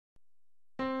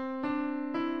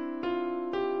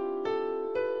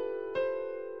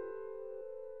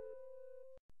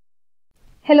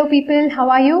Hello people, how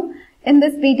are you? In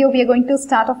this video, we are going to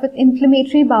start off with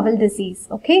inflammatory bowel disease,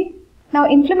 okay? Now,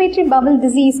 inflammatory bowel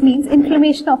disease means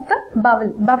inflammation of the bowel.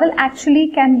 Bowel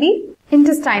actually can be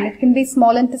intestine. It can be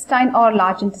small intestine or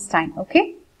large intestine,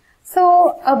 okay?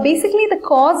 So, basically the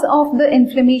cause of the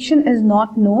inflammation is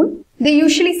not known. They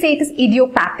usually say it is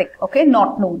idiopathic, okay?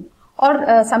 Not known.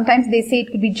 Or sometimes they say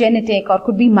it could be genetic or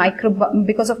could be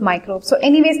because of microbes. So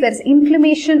anyways, there is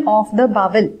inflammation of the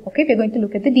bowel. Okay, we are going to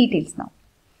look at the details now.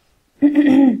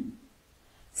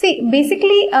 See,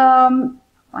 basically,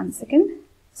 one second.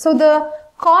 So the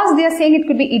cause they are saying it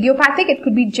could be idiopathic, it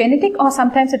could be genetic, or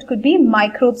sometimes it could be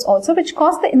microbes also, which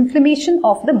cause the inflammation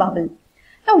of the bowel.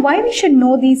 Now, why we should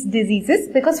know these diseases?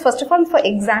 Because first of all, for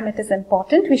exam it is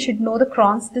important. We should know the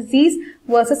Crohn's disease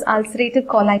versus ulcerative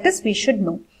colitis. We should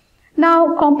know.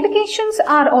 Now, complications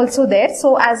are also there.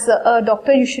 So, as a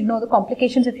doctor, you should know the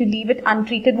complications if you leave it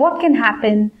untreated. What can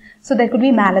happen? So, there could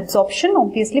be malabsorption,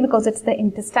 obviously, because it's the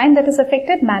intestine that is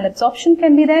affected. Malabsorption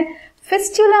can be there.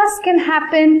 Fistulas can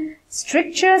happen.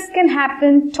 Strictures can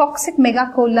happen. Toxic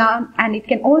megacolon. And it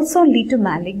can also lead to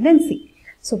malignancy.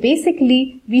 So,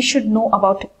 basically, we should know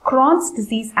about Crohn's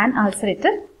disease and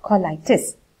ulcerative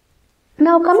colitis.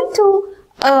 Now, coming to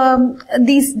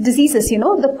these diseases,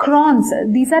 the Crohn's,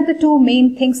 these are the two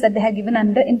main things that they have given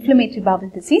under inflammatory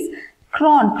bowel disease.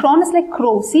 Crohn is like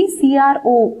crow, see,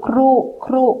 C-R-O,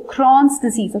 crow, Crohn's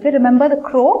disease, okay, remember the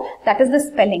crow, that is the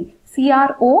spelling,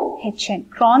 C-R-O-H-N,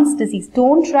 Crohn's disease.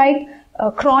 Don't write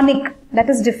chronic, that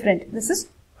is different. This is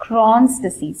Crohn's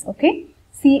disease, okay,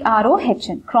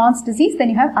 C-R-O-H-N, Crohn's disease. Then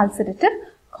you have ulcerative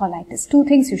colitis. Two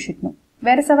things you should know.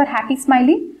 Where is our happy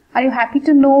smiley? Are you happy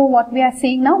to know what we are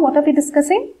saying now? What are we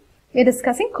discussing? We are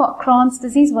discussing Crohn's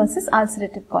disease versus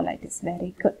ulcerative colitis.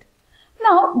 Very good.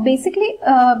 Now, basically,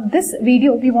 this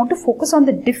video, we want to focus on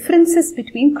the differences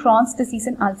between Crohn's disease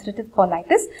and ulcerative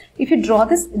colitis. If you draw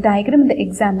this diagram in the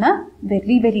exam,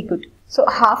 very, very good. So,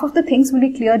 half of the things will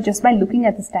be clear just by looking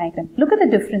at this diagram. Look at the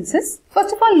differences.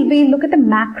 First of all, we look at the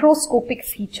macroscopic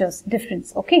features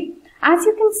difference, okay? As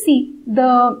you can see,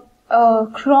 the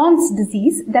Crohn's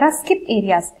disease, there are skip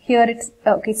areas. Here it's,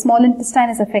 okay, small intestine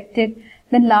is affected,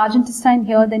 then large intestine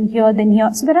here, then here, then here.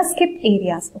 So there are skip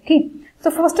areas, okay. So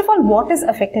first of all, what is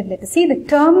affected? Let us see the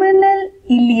terminal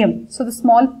ileum. So the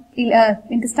small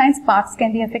intestine's parts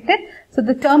can be affected. So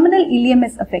the terminal ileum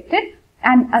is affected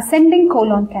and ascending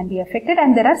colon can be affected,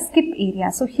 and there are skip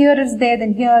areas. So here is there,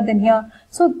 then here, then here.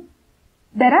 So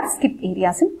there are skip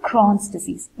areas in Crohn's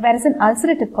disease, whereas in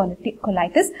ulcerative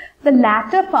colitis, the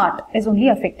latter part is only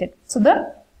affected. So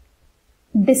the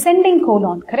descending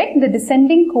colon, correct? The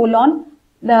descending colon,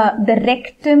 the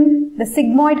rectum, the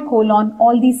sigmoid colon,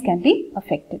 all these can be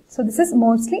affected. So this is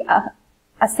mostly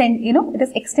ascend, it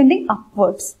is extending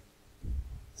upwards.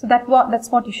 So that's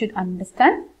what you should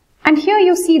understand. And here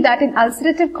you see that in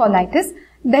ulcerative colitis,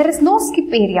 there is no skip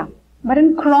area. But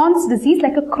in Crohn's disease,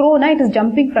 like a crow, it is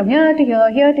jumping from here to here,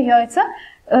 here to here. It's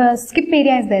a skip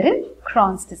area is there in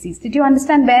Crohn's disease. Did you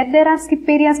understand where there are skip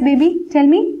areas, baby? Tell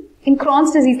me. In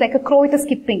Crohn's disease, like a crow, it is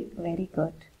skipping. Very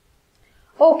good.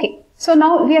 Okay. So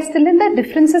now we are still in the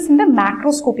differences in the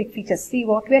macroscopic features. See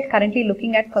what we are currently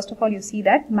looking at. First of all, you see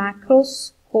that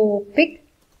macroscopic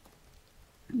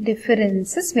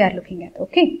differences we are looking at.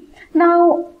 Okay.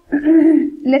 Now,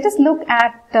 let us look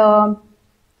at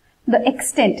the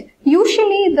extent.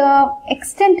 Usually the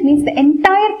extent means the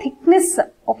entire thickness,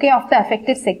 okay, of the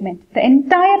affected segment. The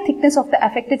entire thickness of the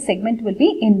affected segment will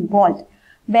be involved.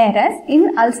 Whereas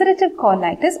in ulcerative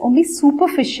colitis, only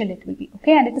superficial it will be,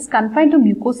 okay, and it is confined to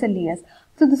mucosal layers.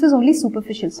 So this is only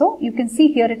superficial. So you can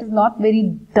see here it is not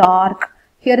very dark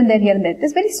here and there, here and there. It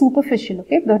is very superficial,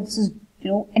 okay, but this is,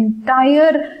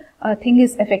 entire thing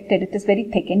is affected. It is very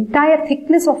thick. Entire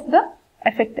thickness of the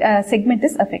segment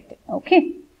is affected,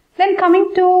 okay. Then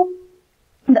coming to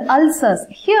the ulcers,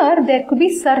 here there could be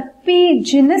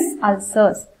serpiginous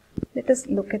ulcers. Let us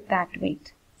look at that.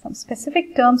 Wait, some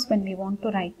specific terms when we want to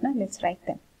write, let's write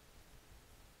them.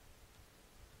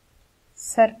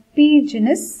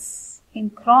 Serpiginous in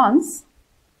Crohn's,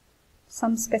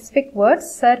 some specific words,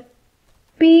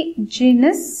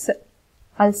 serpiginous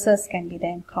ulcers can be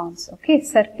there in Crohn's, okay,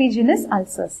 serpiginous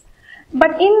ulcers.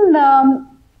 But in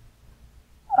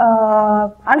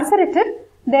ulcerative,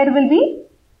 there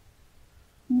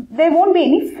won't be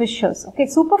any fissures, okay.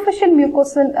 Superficial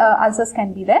mucosal ulcers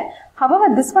can be there. However,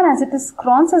 this one, as it is,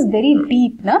 Crohn's is very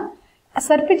deep,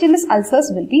 serpiginous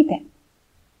ulcers will be there,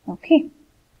 okay.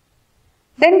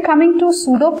 Then coming to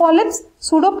pseudopolyps.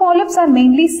 Pseudopolyps are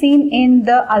mainly seen in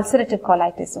the ulcerative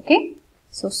colitis, okay.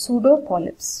 So,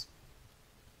 pseudopolyps.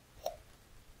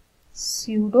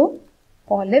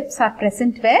 Pseudopolyps are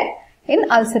present where? In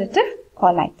ulcerative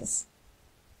colitis.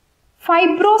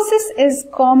 Fibrosis is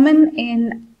common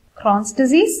in Crohn's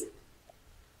disease.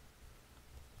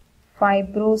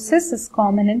 Fibrosis is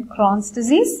common in Crohn's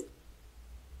disease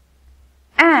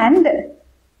and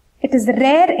it is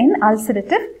rare in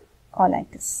ulcerative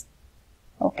colitis.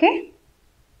 Okay.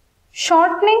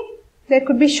 Shortening, there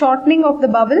could be shortening of the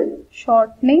bowel,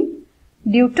 shortening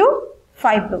due to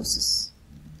fibrosis.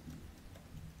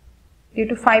 Due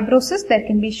to fibrosis, there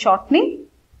can be shortening.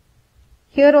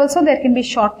 Here also there can be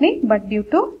shortening, but due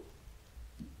to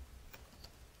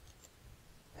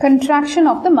contraction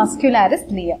of the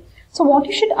muscularis layer. So what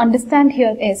you should understand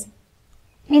here is,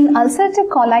 in ulcerative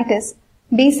colitis,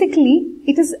 basically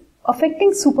it is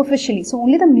affecting superficially. So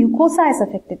only the mucosa is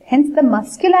affected. Hence the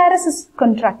muscularis is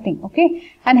contracting.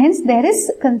 Okay. And hence there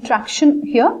is contraction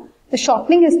here. The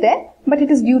shortening is there, but it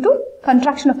is due to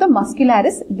contraction of the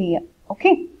muscularis layer.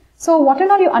 Okay. So what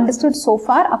and all you understood so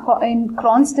far in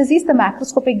Crohn's disease, the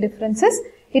macroscopic differences,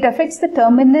 it affects the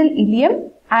terminal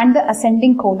ileum and the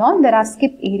ascending colon. There are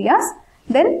skip areas.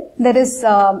 Then there is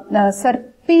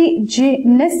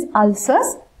serpiginous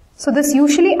ulcers. So this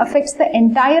usually affects the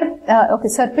entire,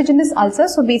 serpiginous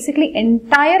ulcers. So basically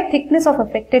entire thickness of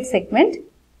affected segment.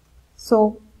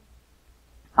 So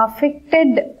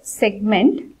affected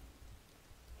segment,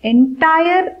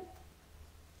 entire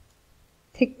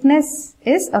thickness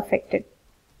is affected.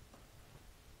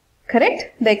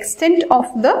 Correct? The extent of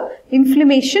the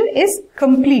inflammation is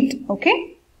complete. Okay?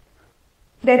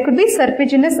 There could be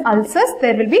serpiginous ulcers,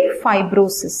 there will be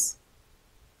fibrosis.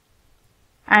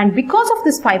 And because of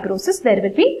this fibrosis, there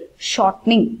will be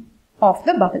shortening of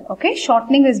the bowel. Okay?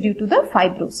 Shortening is due to the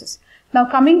fibrosis. Now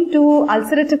coming to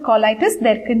ulcerative colitis,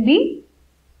 there can be,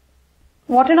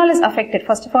 what and all is affected?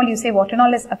 First of all, you say what and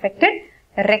all is affected?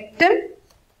 Rectum,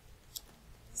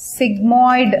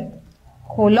 sigmoid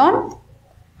colon,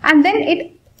 and then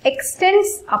it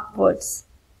extends upwards.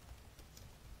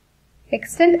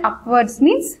 Extend upwards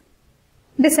means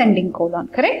descending colon,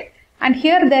 correct? And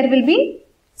here there will be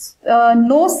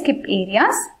no skip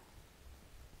areas.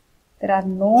 There are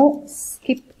no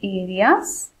skip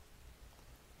areas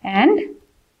and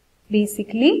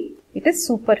basically it is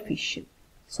superficial.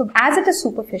 So as it is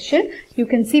superficial, you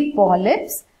can see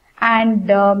polyps and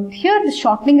here the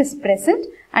shortening is present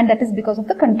and that is because of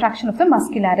the contraction of the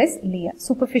muscularis layer.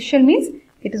 Superficial means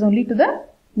it is only to the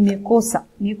mucosa.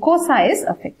 Mucosa is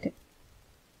affected.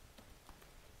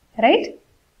 Right?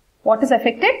 What is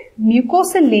affected?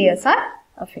 Mucosal layers are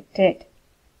affected.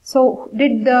 So,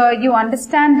 did you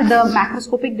understand the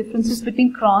macroscopic differences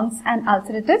between Crohn's and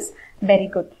ulceratives? Very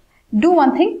good. Do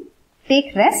one thing,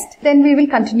 take rest, then we will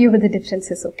continue with the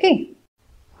differences, okay?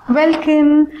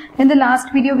 Welcome. In the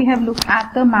last video, we have looked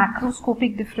at the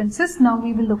macroscopic differences. Now,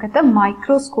 we will look at the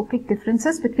microscopic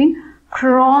differences between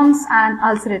Crohn's and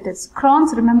ulceratives.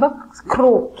 Crohn's, remember,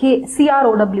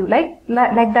 C-R-O-W,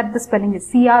 like that the spelling is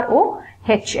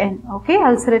C-R-O-H-N, okay?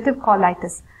 Ulcerative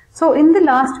colitis. So, in the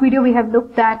last video, we have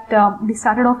looked at, we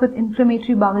started off with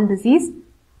inflammatory bowel disease.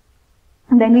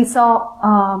 And then we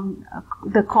saw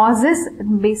the causes.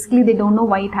 Basically, they don't know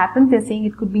why it happens. They're saying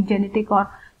it could be genetic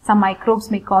or some microbes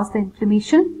may cause the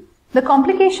inflammation. The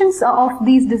complications of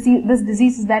this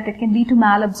disease is that it can lead to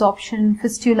malabsorption,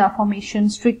 fistula formation,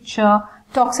 stricture,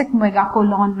 toxic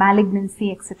megacolon,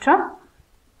 malignancy, etc.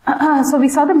 So we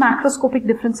saw the macroscopic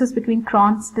differences between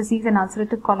Crohn's disease and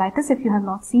ulcerative colitis. If you have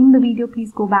not seen the video,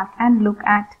 please go back and look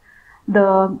at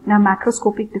the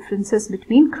macroscopic differences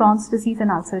between Crohn's disease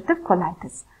and ulcerative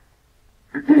colitis.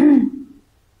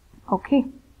 Okay.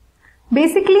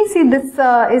 Basically, see, this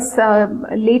is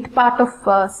late part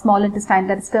of small intestine,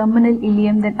 that is terminal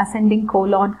ileum, then ascending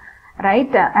colon,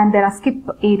 right? And there are skip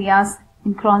areas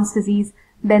in Crohn's disease.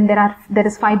 Then there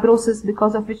is fibrosis,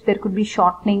 because of which there could be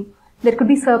shortening. There could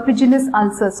be serpiginous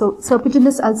ulcer. So,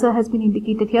 serpiginous ulcer has been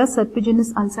indicated here,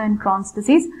 serpiginous ulcer in Crohn's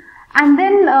disease. And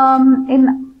then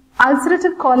in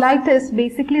ulcerative colitis,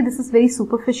 basically this is very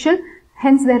superficial.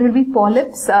 Hence, there will be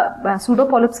polyps,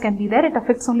 pseudopolyps can be there. It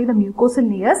affects only the mucosal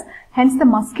layers. Hence, the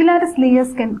muscularis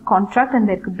layers can contract and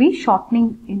there could be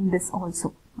shortening in this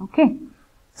also. Okay.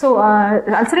 So,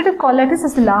 ulcerative colitis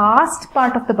is the last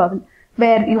part of the bowel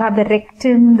where you have the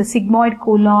rectum, the sigmoid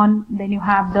colon, then you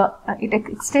have the, it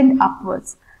extends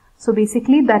upwards. So,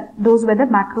 basically those were the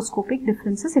macroscopic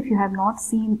differences if you have not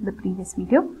seen the previous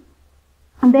video.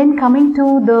 And then coming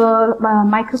to the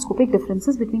microscopic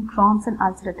differences between Crohn's and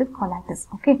ulcerative colitis.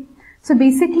 Okay. So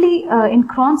basically in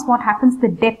Crohn's what happens, the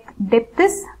depth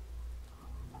is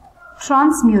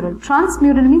transmural.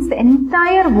 Transmural means the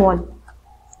entire wall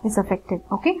is affected.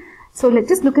 Okay. So let's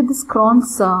just look at this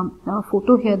Crohn's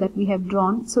photo here that we have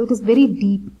drawn. So it is very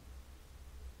deep.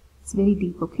 It's very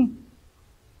deep. Okay.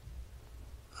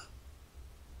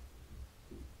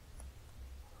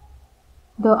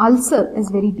 the ulcer is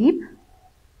very deep.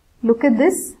 Look at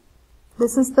this.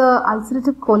 This is the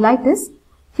ulcerative colitis.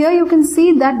 Here you can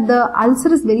see that the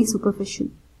ulcer is very superficial,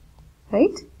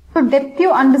 right? So depth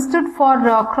you understood for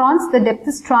Crohn's, the depth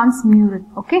is transmural,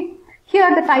 okay? Here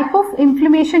the type of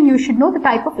inflammation you should know, the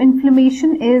type of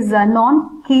inflammation is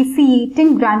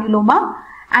non-caseating granuloma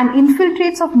and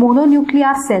infiltrates of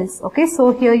mononuclear cells, okay?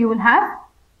 So here you will have,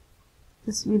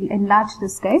 this will enlarge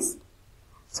this guys.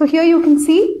 So here you can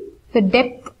see the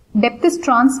depth is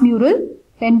transmural,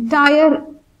 the entire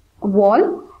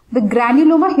wall. The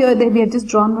granuloma here, we have just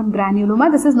drawn one granuloma.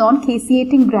 This is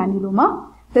non-caseating granuloma.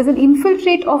 There's an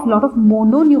infiltrate of lot of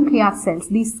mononuclear cells.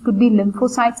 These could be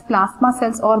lymphocytes, plasma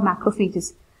cells or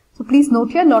macrophages. So please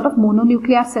note here, a lot of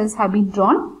mononuclear cells have been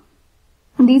drawn.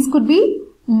 These could be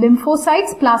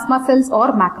lymphocytes, plasma cells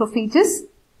or macrophages.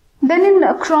 Then in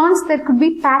Crohn's, there could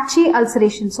be patchy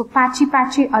ulceration. So patchy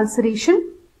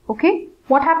ulceration. Okay.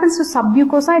 What happens to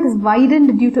submucosa? It is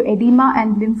widened due to edema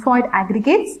and lymphoid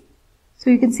aggregates. So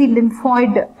you can see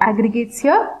lymphoid aggregates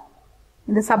here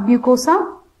in the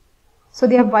submucosa. So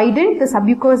they have widened, the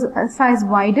submucosa is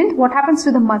widened. What happens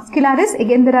to the muscularis?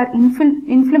 Again, there are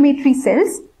inflammatory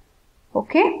cells.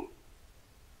 Okay.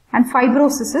 And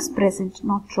fibrosis is present,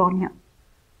 not drawn here.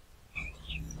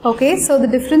 Okay, so the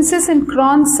differences in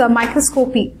Crohn's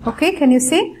microscopy. Okay, can you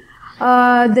say?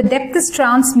 The depth is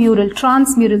transmural.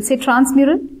 Transmural. Say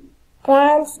transmural.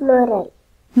 Transmural.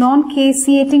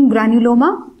 Non-caseating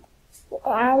granuloma.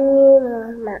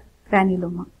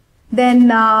 Granuloma. Then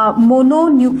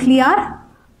mononuclear.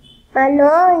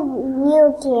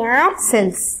 Mononuclear.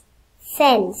 Cells.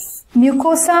 Cells.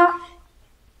 Mucosa.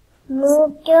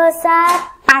 Mucosa.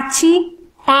 Patchy.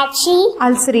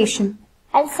 Ulceration.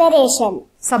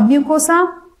 Submucosa.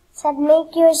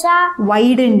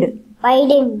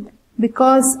 Widened.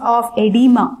 Because of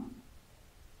edema.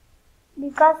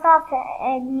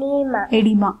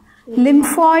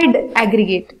 Lymphoid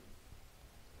aggregate.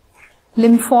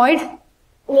 Lymphoid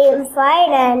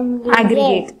and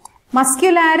aggregate.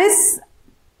 Muscularis.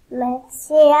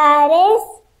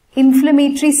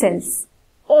 Inflammatory cells.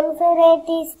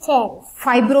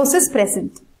 Fibrosis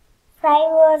present.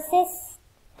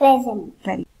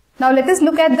 Right. Now let us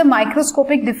look at the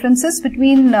microscopic differences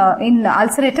between in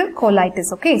ulcerative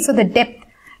colitis. Okay, so the depth.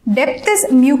 Depth is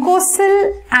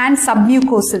mucosal and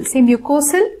submucosal. Say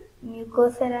mucosal.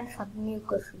 Mucosal and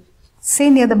submucosal. Say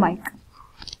near the mic.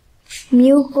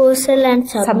 Mucosal and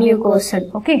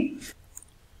submucosal. Okay.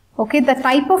 Okay, the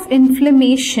type of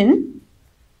inflammation,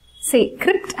 say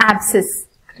crypt abscess.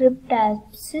 Crypt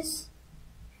abscess.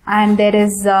 And there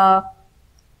are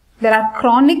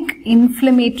chronic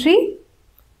inflammatory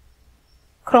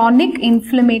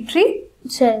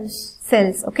cells.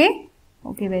 Okay.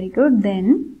 Okay, very good.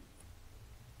 Then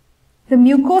the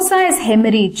mucosa is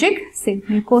hemorrhagic. Say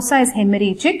mucosa is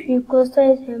hemorrhagic. Mucosa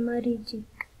is hemorrhagic.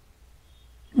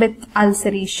 With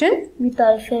ulceration.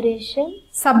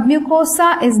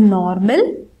 Submucosa is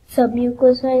normal.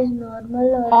 Submucosa is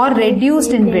normal or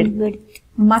reduced in width.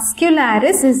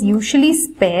 Muscularis is usually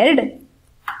spared.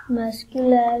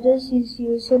 Muscularis is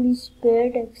usually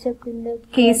spared except in the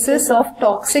cases of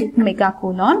toxic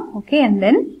megacolon. Okay, and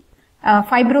then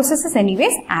fibrosis is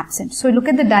anyways absent. So look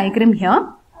at the diagram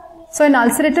here. So in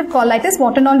ulcerative colitis,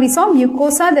 what and all we saw?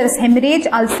 Mucosa, there is hemorrhage,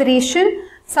 ulceration.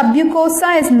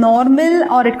 Submucosa is normal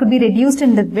or it could be reduced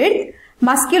in the width.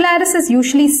 Muscularis is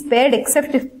usually spared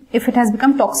except if it has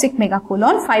become toxic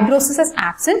megacolon. Fibrosis is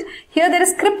absent. Here there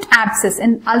is crypt abscess.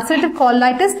 In ulcerative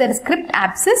colitis, there is crypt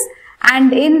abscess.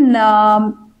 And in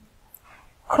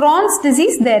Crohn's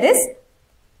disease, there is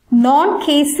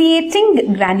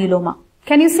non-caseating granuloma.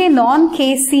 Can you say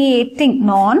non-caseating?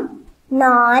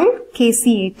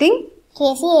 Non-caseating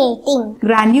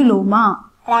granuloma.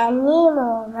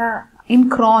 In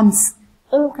Crohn's.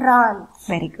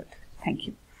 Very good. Thank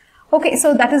you. Okay,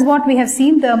 so that is what we have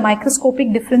seen, the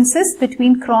microscopic differences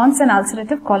between Crohn's and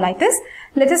ulcerative colitis.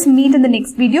 Let us meet in the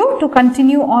next video to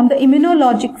continue on the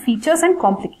immunologic features and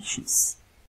complications.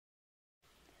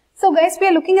 So guys, we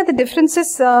are looking at the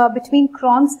differences between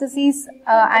Crohn's disease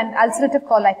and ulcerative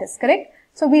colitis, correct?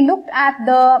 So we looked at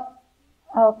the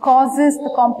causes,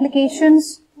 the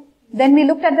complications. Then we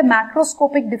looked at the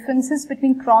macroscopic differences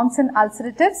between Crohn's and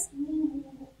ulceratives.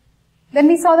 Then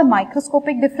we saw the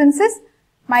microscopic differences.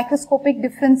 Microscopic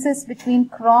differences between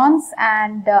Crohn's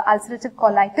and ulcerative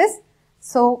colitis.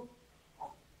 So,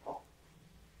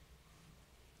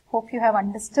 hope you have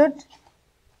understood.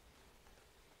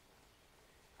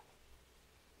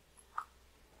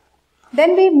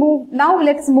 Then now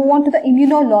let us move on to the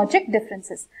immunologic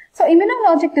differences. So,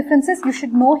 immunologic differences you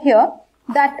should know here.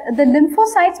 that the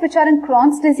lymphocytes which are in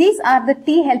Crohn's disease are the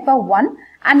T helper 1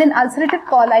 and in ulcerative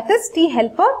colitis T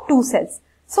helper 2 cells.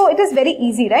 So it is very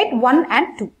easy, right? 1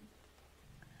 and 2.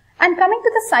 And coming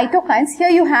to the cytokines, here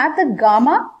you have the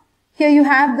gamma, here you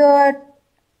have the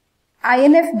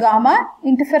INF gamma,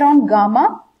 interferon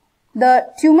gamma, the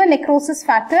tumor necrosis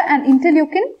factor and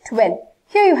interleukin 12.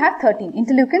 Here you have 13,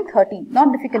 interleukin 13.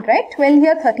 Not difficult, right? 12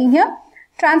 here, 13 here.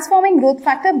 Transforming growth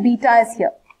factor beta is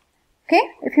here. Okay,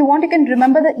 if you want you can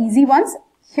remember the easy ones.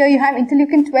 Here you have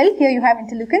interleukin 12, here you have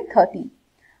interleukin 13.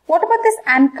 What about this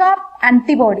ANCA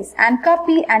antibodies? ANCA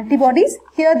P antibodies,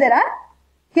 here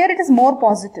it is more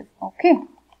positive. Okay,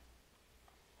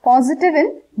 positive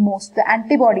in most, the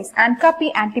antibodies, ANCA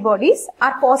P antibodies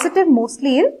are positive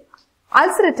mostly in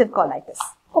ulcerative colitis.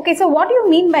 Okay, so what do you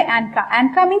mean by ANCA?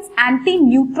 ANCA means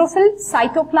anti-neutrophil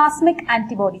cytoplasmic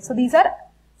antibodies. So these are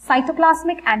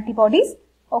cytoplasmic antibodies.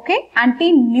 Okay,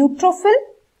 anti-neutrophil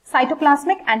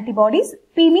cytoplasmic antibodies.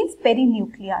 P means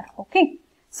perinuclear. Okay,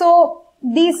 so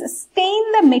these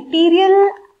stain the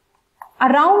material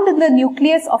around the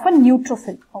nucleus of a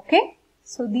neutrophil. Okay,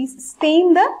 so these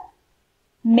stain the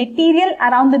material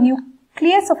around the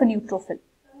nucleus of a neutrophil.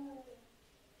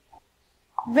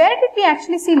 Where did we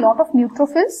actually see lot of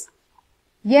neutrophils?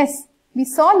 Yes, we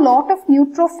saw lot of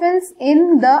neutrophils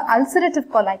in the ulcerative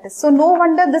colitis. So no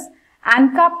wonder this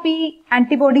ANCA P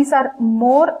antibodies are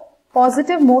more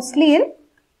positive mostly in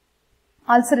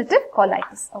ulcerative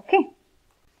colitis. Okay.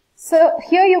 So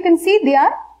here you can see they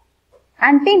are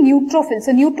anti-neutrophils.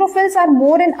 So neutrophils are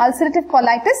more in ulcerative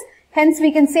colitis. Hence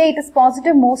we can say it is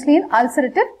positive mostly in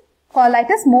ulcerative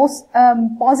colitis.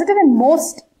 Positive in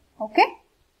most. Okay.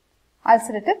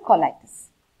 Ulcerative colitis.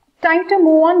 Time to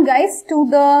move on, guys, to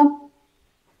the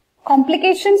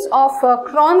complications of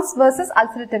Crohn's versus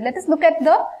ulcerative. Let us look at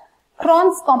the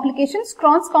Crohn's complications.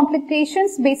 Crohn's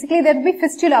complications, basically there will be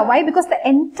fistula. Why? Because the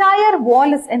entire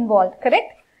wall is involved,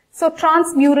 correct? So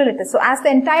transmural it is. So as the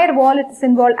entire wall it is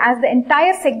involved, as the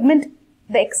entire segment,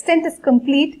 the extent is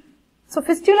complete. So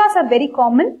fistulas are very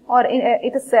common, or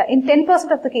it is in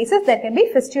 10% of the cases there can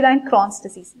be fistula in Crohn's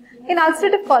disease. In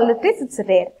ulcerative colitis it's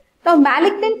rare. Now,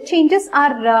 malignant changes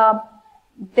are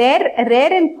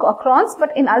rare in Crohn's,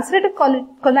 but in ulcerative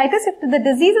colitis, if the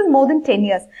disease is more than 10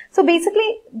 years. So,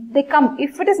 basically, they come.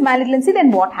 If it is malignancy, then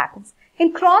what happens?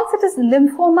 In Crohn's, it is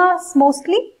lymphomas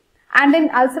mostly, and in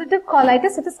ulcerative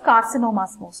colitis, it is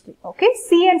carcinomas mostly. Okay,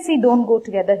 C and C don't go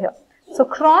together here. So,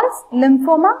 Crohn's,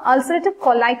 lymphoma, ulcerative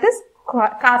colitis,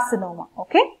 carcinoma.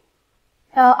 Okay,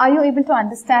 are you able to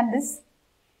understand this?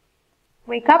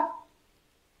 Wake up.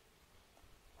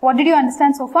 What did you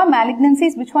understand so far?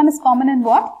 Malignancies, which one is common in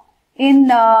what? In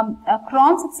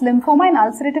Crohn's, it's lymphoma. In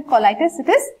ulcerative colitis, it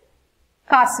is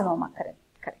carcinoma. Correct.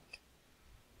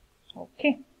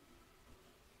 Okay.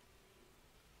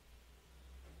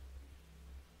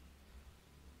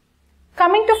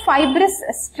 Coming to fibrous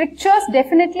strictures,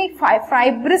 definitely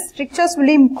fibrous strictures will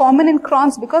be common in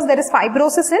Crohn's because there is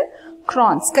fibrosis in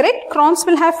Crohn's. Correct? Crohn's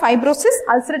will have fibrosis.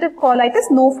 Ulcerative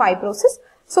colitis, no fibrosis.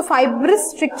 So,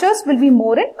 fibrous strictures will be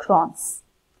more in Crohn's.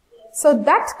 So,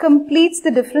 that completes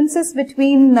the differences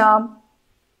between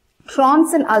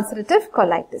Crohn's and ulcerative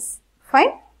colitis.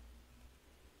 Fine.